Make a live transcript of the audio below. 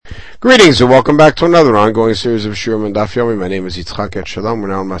Greetings and welcome back to another ongoing series of Shurim and Daf Yomi. My name is Yitzchak Et Shalom. We're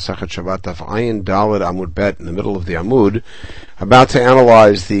now in Masachet Shabbat Daf Ayin Daled Amud Bet, in the middle of the Amud, about to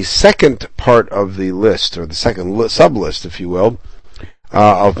analyze the second part of the list, or the second sub-list, if you will,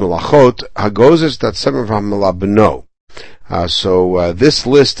 of Melachot, Hagozes Datsemer V'Hamela B'no. So this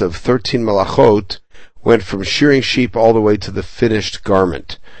list of 13 Melachot went from shearing sheep all the way to the finished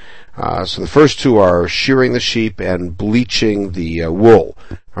garment. So the first two are shearing the sheep and bleaching the wool.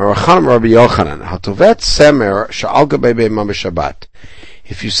 If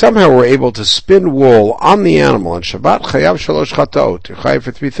you somehow were able to spin wool on the animal on Shabbat, chayav shalosh chataot. You're chayav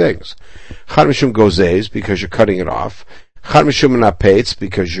for three things. Chad mishum gozes, because you're cutting it off. Chad mishum napetz,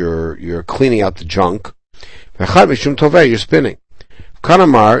 because you're cleaning out the junk. Chad mishum toveh, you're spinning.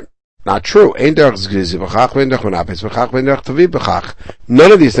 Kanamar, not true. None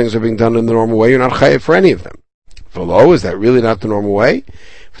of these things are being done in the normal way. You're not chayav for any of them. V'lo, is that really not the normal way?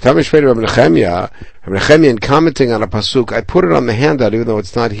 Rabbi Nechemia, in commenting on a pasuk, I put it on the handout, even though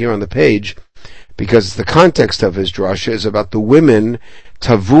it's not here on the page, because the context of his drasha is about the women,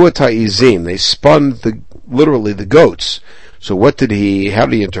 tavu ta'izim. They spun literally the goats. So how did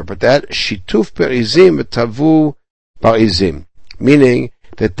he interpret that? Shituf be'izim tavu ba'izim. Meaning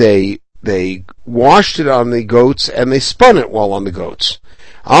that they washed it on the goats and they spun it while on the goats.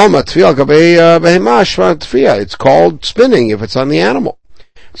 It's called spinning if it's on the animal.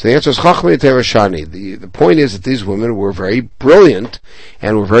 So the answer is Chachmei Tereshani. The point is that these women were very brilliant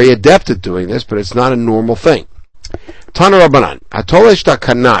and were very adept at doing this, but it's not a normal thing. Tana Rabbanan, Hatolesh da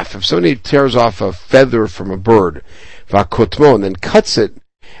kanaf, if somebody tears off a feather from a bird, Vakotmo, and then cuts it,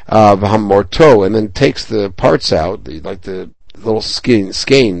 V'hamorto, and then takes the parts out, like the little skeins,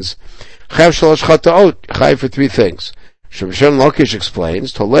 Chayav shalosh chataot, chayav for three things. Shem Lakish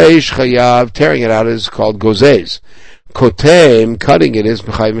explains, Toleish chayav, tearing it out is called gozes. Kotem, cutting it is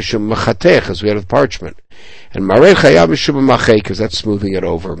b'chayav mishum machatech, as we had with parchment. And marei chayav mishum machei, because that's smoothing it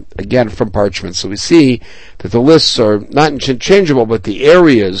over, again from parchment. So we see that the lists are not interchangeable, but the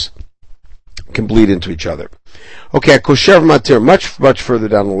areas can bleed into each other. Okay, kosher matir, much further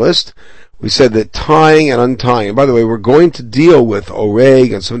down the list, we said that tying and untying, and by the way, we're going to deal with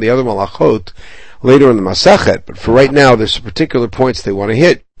oreg and some of the other malachot later in the Masachet, but for right now, there's some particular points they want to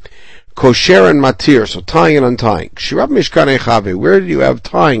hit. Kosher and matir, so tying and untying. Shirab Mishkan Echave, where do you have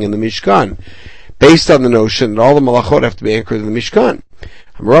tying in the Mishkan? Based on the notion that all the malachot have to be anchored in the Mishkan.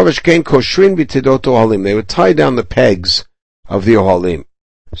 They would tie down the pegs of the Ohalim.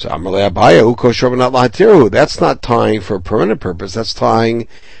 So that's not tying for a permanent purpose, that's tying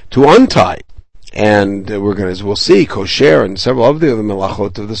to untie. And we'll see, kosher and several of the other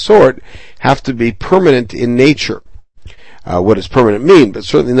melachot of the sort have to be permanent in nature. What does permanent mean? But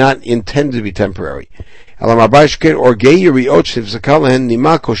certainly not intended to be temporary. The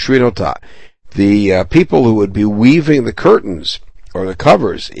people who would be weaving the curtains or the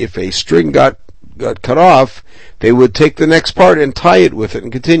covers, if a string got cut off, they would take the next part and tie it with it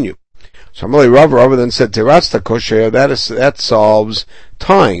and continue. So Rava then said, Teratzta kosher, that solves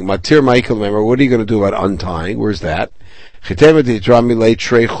tying. Matir Michael, remember, what are you going to do about untying? Where's that? Maybe you'll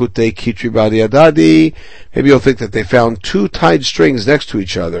think that they found two tied strings next to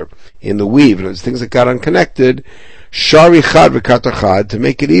each other in the weave, and it was things that got unconnected. Shari chad v'katachad, to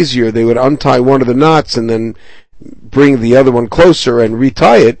make it easier, they would untie one of the knots and then bring the other one closer and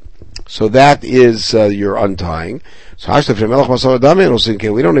retie it. So that is your untying. So we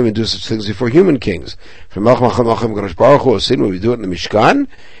don't even do such things before human kings. When we do it in the Mishkan,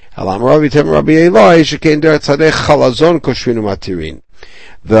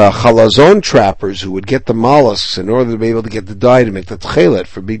 the chalazon trappers who would get the mollusks in order to be able to get the dye to make the tchelet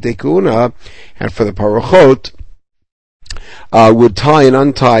for Bigdei Kuna and for the parachot, would tie and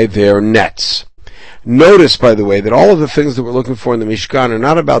untie their nets. Notice, by the way, that all of the things that we're looking for in the Mishkan are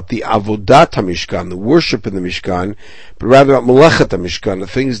not about the avodat HaMishkan, the worship in the Mishkan, but rather about melechet HaMishkan, the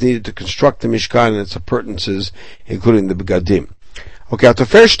things needed to construct the Mishkan and its appurtenances, including the begadim. Okay, at the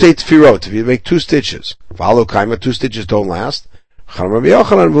first state tefirot, if you make two stitches, v'alo kaima, two stitches don't last. You're right, you're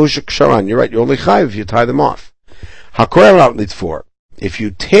only chayiv if you tie them off. Hakorem outlet for, if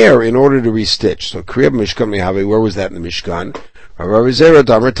you tear in order to restitch, so kriyab Mishkan mehave, where was that in the Mishkan?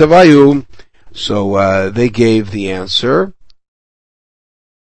 So they gave the answer,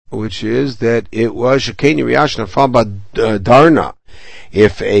 which is that it was shekeni riyashna faba darna.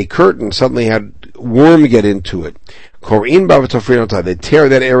 If a curtain suddenly had worm get into it, korin b'avatofrinota, they tear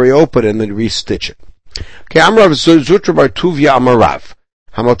that area open and then restitch it. Okay, Amrav Zutra bar Tuvia Amarav.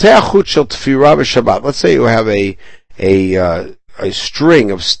 Hamotea chut shel tefira b'Shabbat. Let's say you have a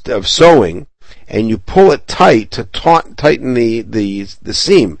string of sewing, and you pull it tight to tighten the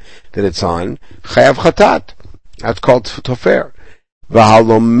seam that it's on, chayav chatat. That's called tofer. These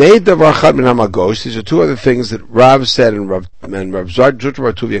are two other things that Rav said, and Rav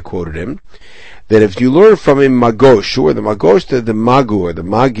Tuvia quoted him, that if you learn from him magosh, or the magosh, the magu, or the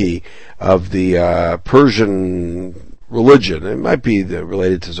magi of the Persian religion, it might be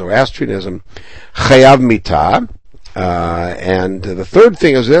related to Zoroastrianism, chayav mitah. And the third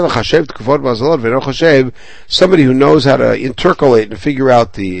thing is somebody who knows how to intercalate and figure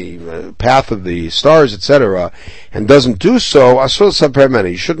out the path of the stars, etc., and doesn't do so.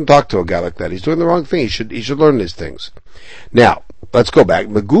 You shouldn't talk to a guy like that. He's doing the wrong thing. He should learn these things. Now, let's go back.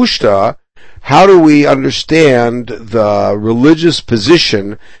 Magushta. How do we understand the religious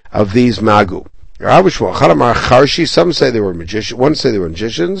position of these magu? Some say they were magicians. One say they were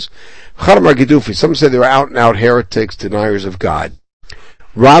magicians. Some say they were out and out heretics, deniers of God.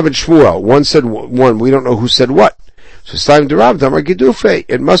 Rav and Shmuel. One said one. We don't know who said what. So it's time to Rav Damar Gidufe.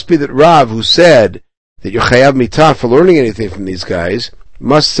 It must be that Rav, who said that you're chayav mitah for learning anything from these guys,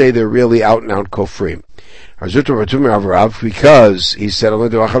 must say they're really out and out kofrim. Because he said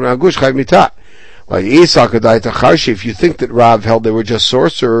like if you think that Rav held they were just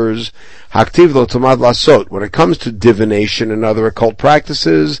sorcerers, when it comes to divination and other occult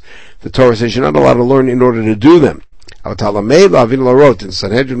practices, the Torah says you're not allowed to learn in order to do them. In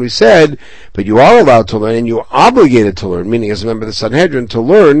Sanhedrin we said, but you are allowed to learn and you're obligated to learn, meaning as a member of the Sanhedrin, to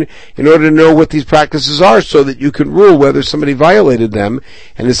learn in order to know what these practices are so that you can rule whether somebody violated them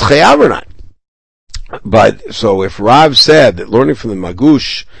and is chayav or not. But, so if Rav said that learning from the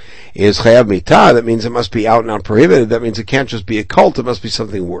Magush is chayav mitah, that means it must be out and out prohibited. That means it can't just be a cult, it must be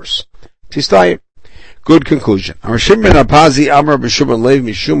something worse. Tistayim. Good conclusion. Anybody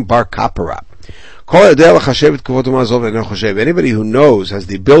who knows, has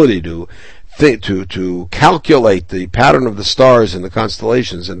the ability to calculate the pattern of the stars and the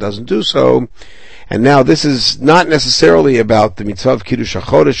constellations and doesn't do so, and now this is not necessarily about the mitzvah of Kiddush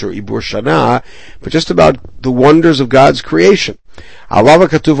HaChodesh or Ibur Shana, but just about the wonders of God's creation. They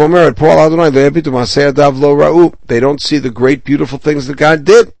don't see the great beautiful things that God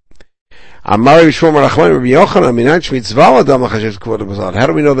did. How do we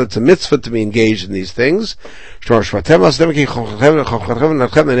know that it's a mitzvah to be engaged in these things?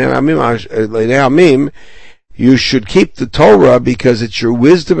 You should keep the Torah because it's your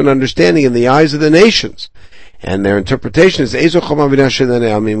wisdom and understanding in the eyes of the nations. And their interpretation is,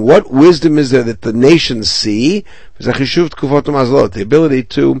 what wisdom is there that the nations see? The ability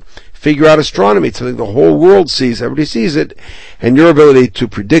to figure out astronomy, something the whole world sees, everybody sees it, and your ability to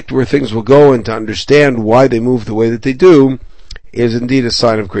predict where things will go and to understand why they move the way that they do is indeed a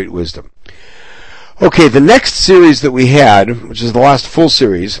sign of great wisdom. Okay, the next series that we had, which is the last full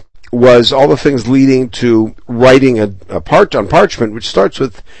series, was all the things leading to writing a part on parchment, which starts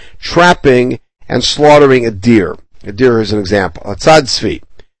with trapping and slaughtering a deer. A deer is an example. Hatzad tzvi.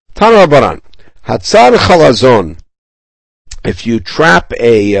 Tana Rabbanan. Hatzad chalazon. If you trap the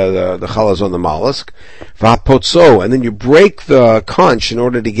chalazon, the mollusk, v'hapotzo, and then you break the conch in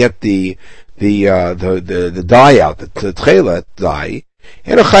order to get the dye out, the tchelet dye,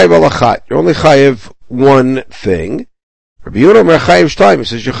 and a chayiv alachat. You're only chayiv one thing. Rabbi Yehuda Omer chayiv shtayim. He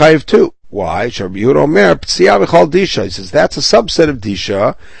says you're chayiv two. Why? Rabbi Yehuda Omer p'tziyah b'chal disha. He says that's a subset of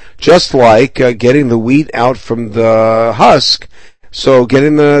disha, just like getting the wheat out from the husk. So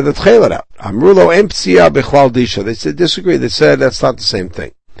getting the tchelet out. Amrulo em p'tziyah b'chal disha. They said disagree. They said that's not the same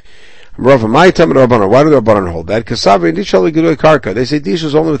thing. Why do the Rabbanan hold that? They say disha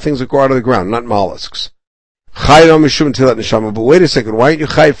is only the things that go out of the ground, not mollusks. But wait a second, why aren't you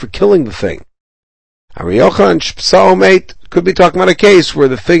chayiv for killing the thing? Could be talking about a case where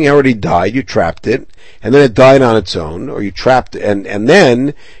the thing already died, you trapped it, and then it died on its own, or you trapped it, and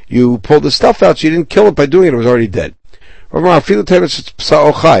then you pulled the stuff out, so you didn't kill it by doing it, it was already dead. He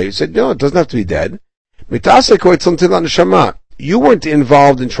said, no, it doesn't have to be dead. You weren't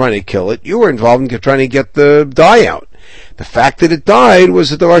involved in trying to kill it, you were involved in trying to get the dye out. The fact that it died was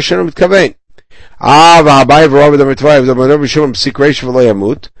the davar she'enu mitkaven.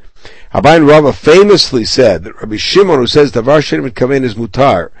 Abai and Rava famously said that Rabbi Shimon, who says davar she'enu mitkaven is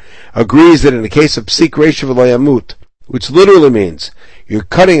mutar, agrees that in the case of psik reisha v'lo yamut, which literally means you're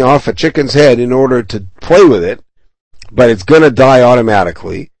cutting off a chicken's head in order to play with it, but it's going to die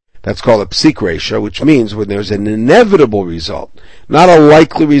automatically. That's called a psik reisha, which means when there's an inevitable result, not a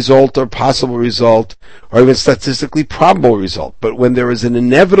likely result or possible result, or even statistically probable result, but when there is an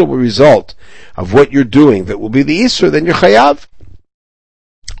inevitable result of what you're doing that will be the Isur, then you're chayav.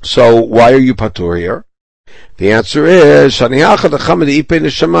 So why are you patur here? The answer is, this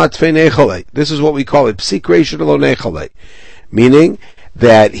is what we call a psik reisha lo nechale, meaning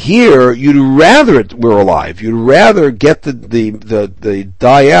that here you'd rather it were alive. You'd rather get the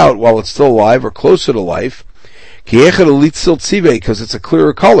die out while it's still alive or closer to life, because it's a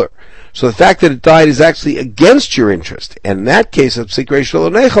clearer color. So the fact that it died is actually against your interest. And in that case, of psik reisha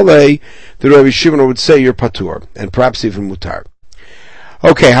lo nechale, the Rabbi Shimon would say you're patur, and perhaps even mutar.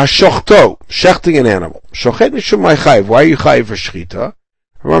 Okay, hashochto, shechting an animal. Shochet mishum mai chayiv. Why are you chayiv for shechita?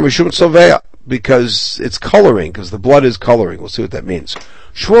 Mishum soveya, because it's coloring, because the blood is coloring. We'll see what that means.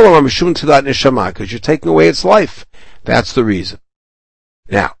 Shmuel mishum tadat neshama, because you're taking away its life. That's the reason.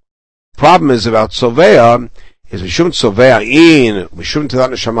 Now, problem is about soveya, is mishum soveya in, mishum tadat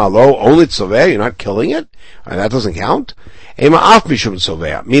neshama lo, only soveya, you're not killing it? And that doesn't count? Ema af mishum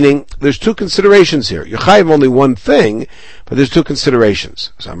soveya, meaning there's two considerations here. You chayiv only one thing, but there's two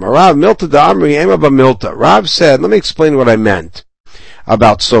considerations. So Rav milta da'amri ema ba'milta. Rav said, let me explain what I meant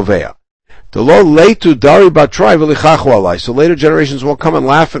about soveya. The lo leitu dari batrai v'lichachu alai. So later generations will come and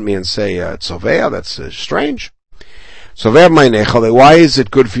laugh at me and say, it's soveya, that's strange. Soveya my nechale, why is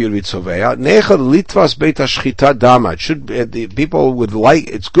it good for you to eat soveya? Nechal litvas beit hashchita dama. It should be, the people would like,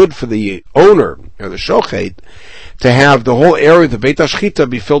 it's good for the owner, or the shochet, to have the whole area of the beit hashchita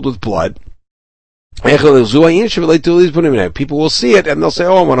be filled with blood. People will see it and they'll say,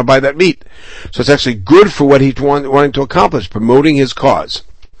 oh, I want to buy that meat. So it's actually good for what he's wanting to accomplish, promoting his cause.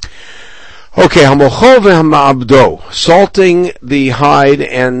 Okay, salting the hide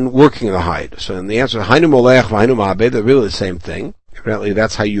and working the hide. So in the answer, they're really the same thing. Apparently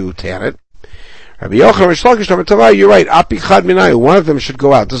that's how you tan it. Rabbi Yochanan, you're right, one of them should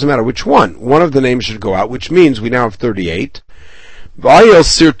go out. Doesn't matter which one. One of the names should go out, which means we now have 38.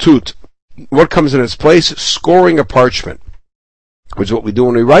 What comes in its place? Scoring a parchment, which is what we do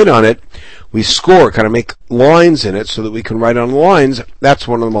when we write on it. We score, kind of make lines in it so that we can write on lines. That's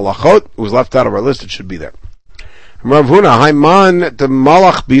one of the malachot. It was left out of our list. It should be there. Rav Huna, Haiman the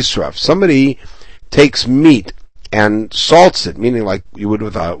malach bisraf. Somebody takes meat and salts it, meaning like you would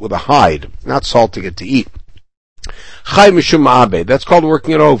with a hide, not salting it to eat. Chay mishum ma'abed. That's called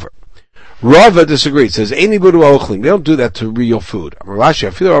working it over. Rava disagrees. Says, "Eini budu ochlim." They don't do that to real food.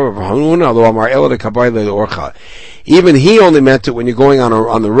 Even he only meant it when you're going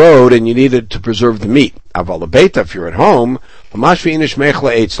on the road and you needed to preserve the meat. If you're at home,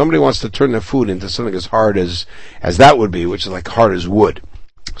 somebody wants to turn the food into something as hard as that would be, which is like hard as wood.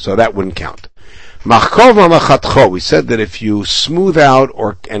 So that wouldn't count. We said that if you smooth out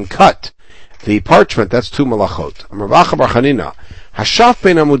and cut the parchment, that's two malachot.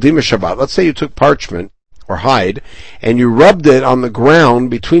 Let's say you took parchment or hide and you rubbed it on the ground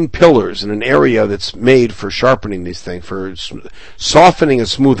between pillars in an area that's made for sharpening these things, for softening and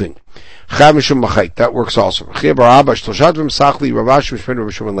smoothing. That works also.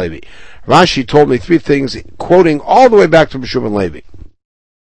 Rashi told me three things, quoting all the way back to Bishum and Levi.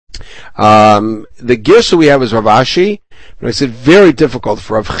 The girsa we have is Rav Ashi, but I said very difficult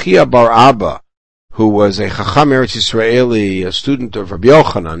for Rav Chia bar Abba, who was a Chacham Eretz Yisraeli, a student of Rabbi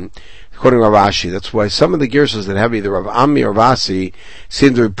Yochanan, quoting Rav Ashi. That's why some of the girsas that have either Rav Ami or Rav Asi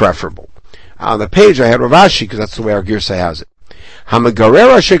seem to be preferable. On the page I had Rav Ashi because that's the way our girsa has it.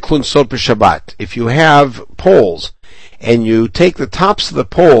 If you have poles and you take the tops of the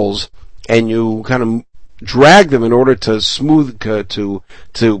poles and you kind of drag them in order to smooth, to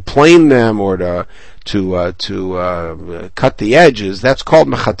plane them or to cut the edges, that's called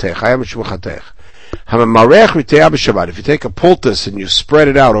mechatech. If you take a poultice and you spread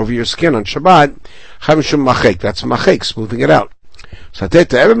it out over your skin on Shabbat, that's machek, smoothing it out. So if you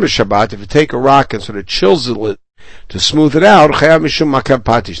take a rock and sort of chisel it to smooth it out,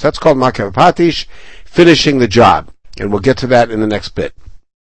 that's called makav patish, finishing the job. And we'll get to that in the next bit.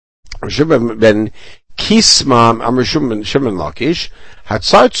 Ben Kismam Amrishum ben Shimon Lakish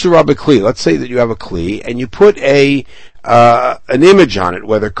Hatzar Tzura B'Kli. Let's say that you have a kli and you put an image on it,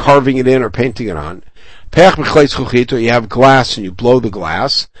 whether carving it in or painting it on. Peach B'Chlei Tzchuchit, or you have glass and you blow the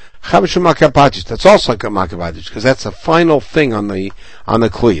glass. Chavishum Makapatish. That's also like a Makapatish because that's the final thing on the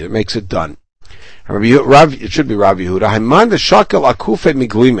kli. It makes it done. It should be Rav Yehuda. Haiman the Shakel Akufe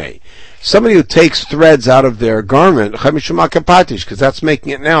Miglime. Somebody who takes threads out of their garment, Chavishum Makapatish, because that's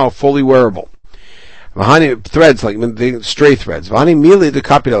making it now fully wearable. Vahani threads, like the stray threads. Vahani merely the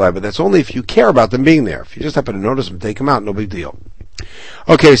copy but that's only if you care about them being there. If you just happen to notice them, take them out, no big deal.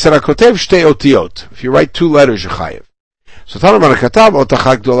 Okay, so Kotev shtei otiot. If you write two letters, you're chayiv. So Tanamana Katav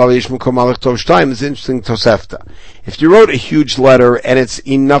Otachak Dolav Yishmu Komalach Tov Shtayim is interesting Tosefta. If you wrote a huge letter and it's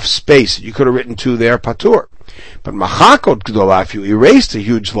enough space, you could have written two there, Patur. But Machakot Gdolah, if you erased a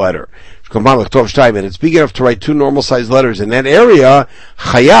huge letter, and it's big enough to write 2 normal sized letters in that area,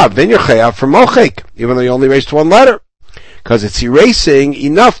 chayav, then you're chayav for mochek, even though you only erased 1 letter. Because it's erasing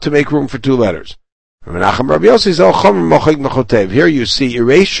enough to make room for 2 letters. Here you see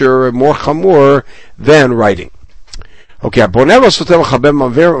erasure more chamur than writing. Okay, the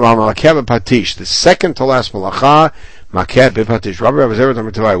second to last malacha, maket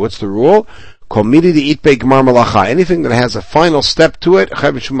bepatish. What's the rule? Anything that has a final step to it,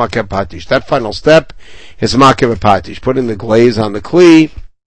 that final step is maket bepatish. Putting the glaze on the kli,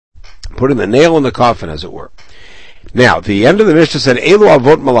 putting the nail in the coffin, as it were. Now, the end of the Mishnah said, Elu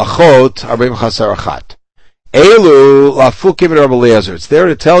avot malachot arba'im chaser achat. Elu lafukim Rabbi Eliezer. It's there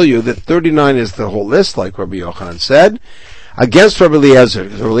to tell you that 39 is the whole list, like Rabbi Yochanan said, against Rabbi Eliezer.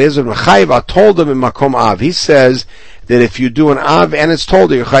 Rabbi Eliezer mechayiv told him in makom av. He says that if you do an av and it's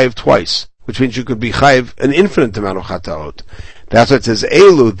told you, you're chayiv twice, which means you could be chayiv an infinite amount of chataot. That's why it says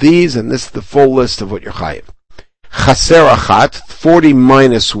Elu, these, and this is the full list of what you're chayiv. Chaser achat, 40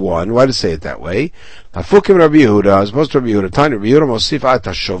 minus 1. Why to say it that way? Afukim Rabbi Yehuda, as opposed to Rabbi Yehuda. Tanya Rabbi Yehuda mosif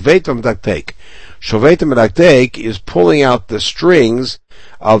ata shovet medaktek. Shovet medaktek is pulling out the strings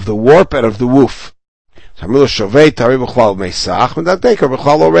of the warp and of the woof. He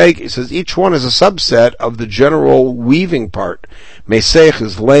says each one is a subset of the general weaving part. Mesech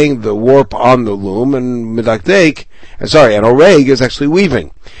is laying the warp on the loom, and medaktek, and oreg is actually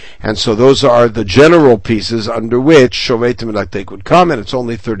weaving. And so those are the general pieces under which shovet medaktek would come, and it's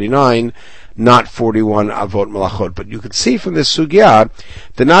only 39, not 41 avot malachot. But you could see from this sugya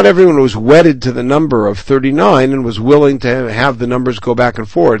that not everyone was wedded to the number of 39 and was willing to have the numbers go back and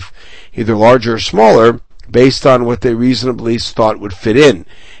forth, either larger or smaller, based on what they reasonably thought would fit in.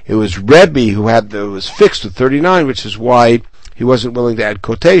 It was Rebbe who was fixed with 39, which is why he wasn't willing to add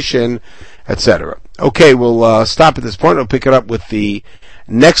quotation, etc. Okay, we'll stop at this point. We'll pick it up with the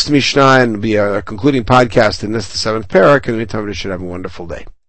next Mishnah and be a concluding podcast in this, the 7th parak. In the meantime, you should have a wonderful day.